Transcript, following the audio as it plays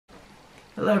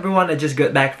Hello everyone, I just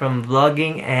got back from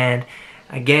vlogging and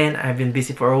again, I've been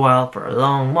busy for a while, for a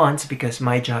long months because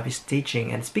my job is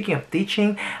teaching. And speaking of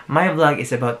teaching, my vlog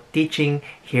is about teaching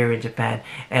here in Japan.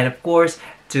 And of course,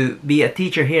 to be a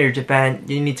teacher here in Japan,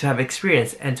 you need to have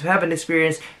experience. And to have an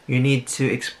experience, you need to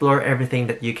explore everything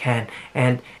that you can.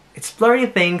 And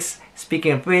exploring things,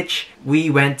 speaking of which,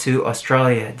 we went to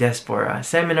Australia just for a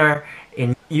seminar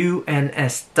in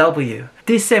UNSW.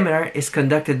 This seminar is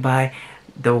conducted by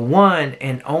the one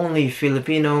and only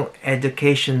Filipino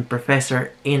education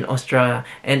professor in Australia,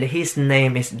 and his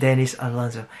name is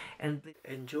Alonzo. And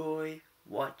enjoy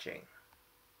watching.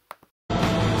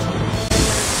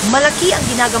 Malaki ang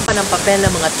ginagampan ng papel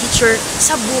ng mga teacher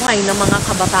sa buhay ng mga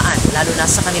kabataan, lalo na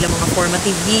sa kanilang mga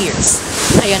formative years.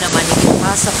 Kaya naman higit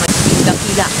pa sa pagiging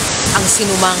dakila ang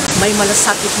sinumang may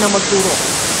malasakit na magturo,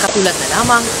 katulad na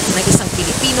lamang ng isang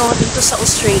Pilipino dito sa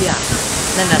Australia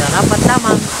na nararapat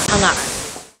lamang hangaan.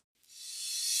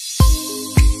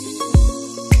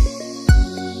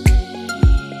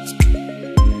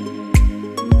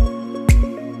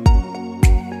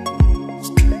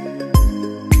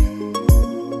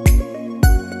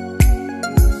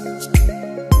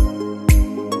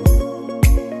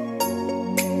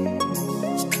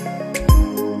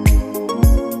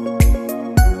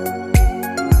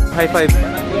 High five.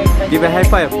 Give a high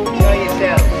five. Enjoy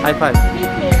yourself. High five.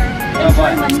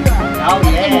 Bye-bye. Oh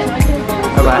yeah.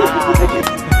 Bye-bye.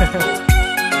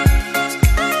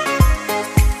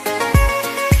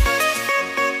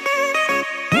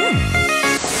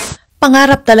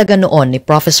 Pangarap talaga noon ni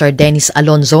Professor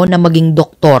Alonzo na maging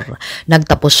doktor.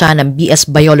 Nagtapos siya ng BS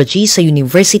Biology sa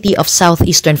University of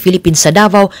Southeastern Philippines sa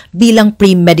Davao bilang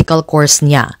pre-medical course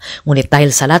niya. Ngunit dahil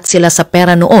salat sila sa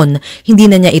pera noon, hindi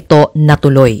na niya ito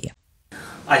natuloy.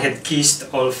 I had kissed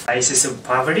all phases of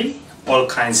poverty, all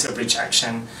kinds of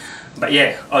rejection. But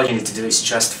yeah, all you need to do is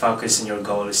just focus on your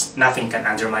goals. Nothing can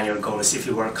undermine your goals if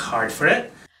you work hard for it.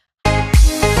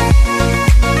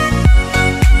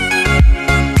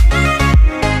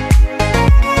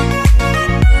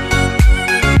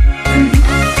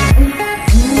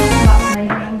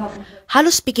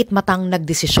 Halos pikit matang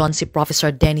nagdesisyon si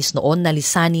Professor Dennis noon na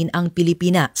lisanin ang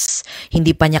Pilipinas.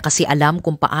 Hindi pa niya kasi alam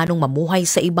kung paanong mamuhay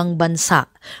sa ibang bansa.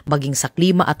 Maging sa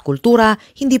klima at kultura,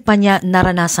 hindi pa niya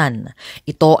naranasan.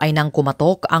 Ito ay nang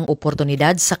kumatok ang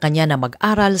oportunidad sa kanya na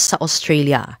mag-aral sa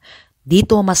Australia.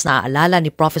 Dito mas naaalala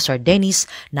ni Professor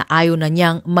Dennis na ayaw na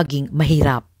niyang maging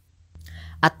mahirap.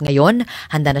 At ngayon,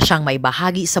 handa na siyang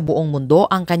maibahagi sa buong mundo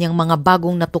ang kanyang mga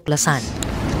bagong natuklasan.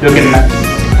 Look at that.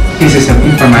 Pieces of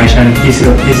information, pieces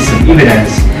of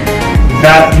evidence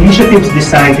that initiatives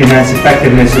designed to enhance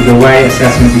effectiveness of the way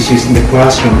assessment is used in the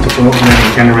classroom to promote and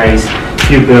generate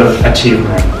pupil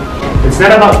achievement. It's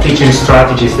not about teaching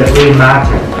strategies that really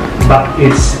matter, but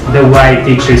it's the way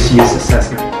teachers use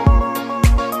assessment.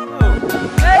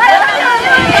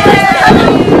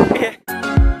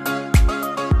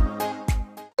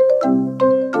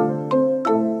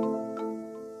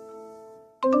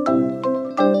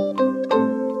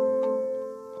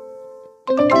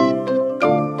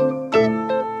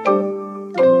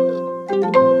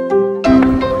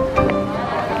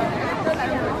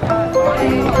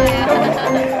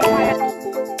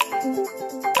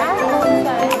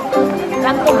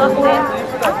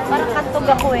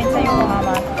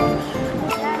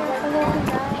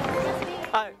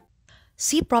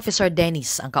 Si Professor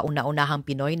Dennis ang kauna-unahang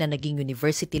Pinoy na naging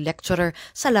university lecturer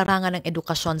sa larangan ng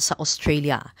edukasyon sa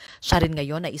Australia. Siya rin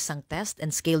ngayon ay isang test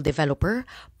and scale developer,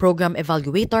 program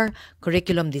evaluator,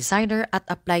 curriculum designer at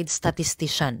applied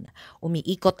statistician.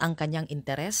 Umiikot ang kanyang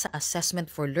interes sa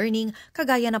assessment for learning,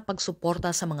 kagaya ng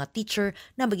pagsuporta sa mga teacher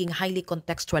na maging highly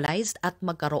contextualized at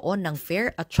magkaroon ng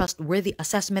fair at trustworthy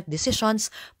assessment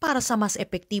decisions para sa mas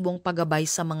epektibong paggabay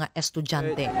sa mga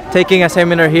estudyante. Taking a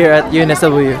seminar here at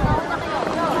UNSW.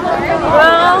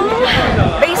 Well,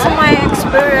 based on my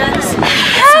experience,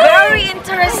 it's very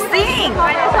interesting.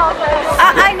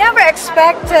 I never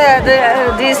expected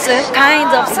this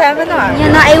kind of seminar. You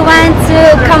know, I want to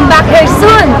come back here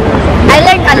soon. I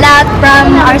learned a lot from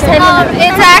our seminar.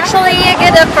 It's actually a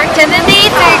good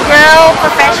opportunity to grow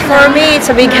professionally. For me,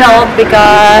 it's a big help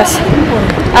because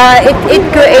it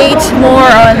creates more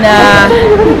on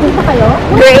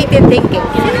creative thinking.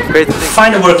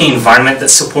 Find a working environment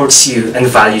that supports you and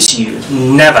values you.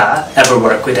 Never ever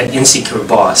work with an insecure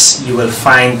boss. You will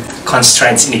find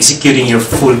constraints in executing your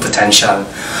full potential.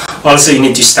 Also, you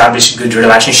need to establish a good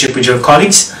relationship with your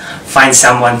colleagues. Find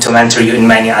someone to mentor you in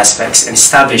many aspects and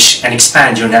establish and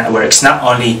expand your networks, not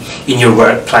only in your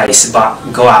workplace, but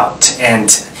go out and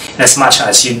as much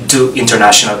as you do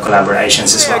international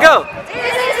collaborations as well.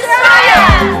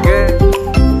 Good.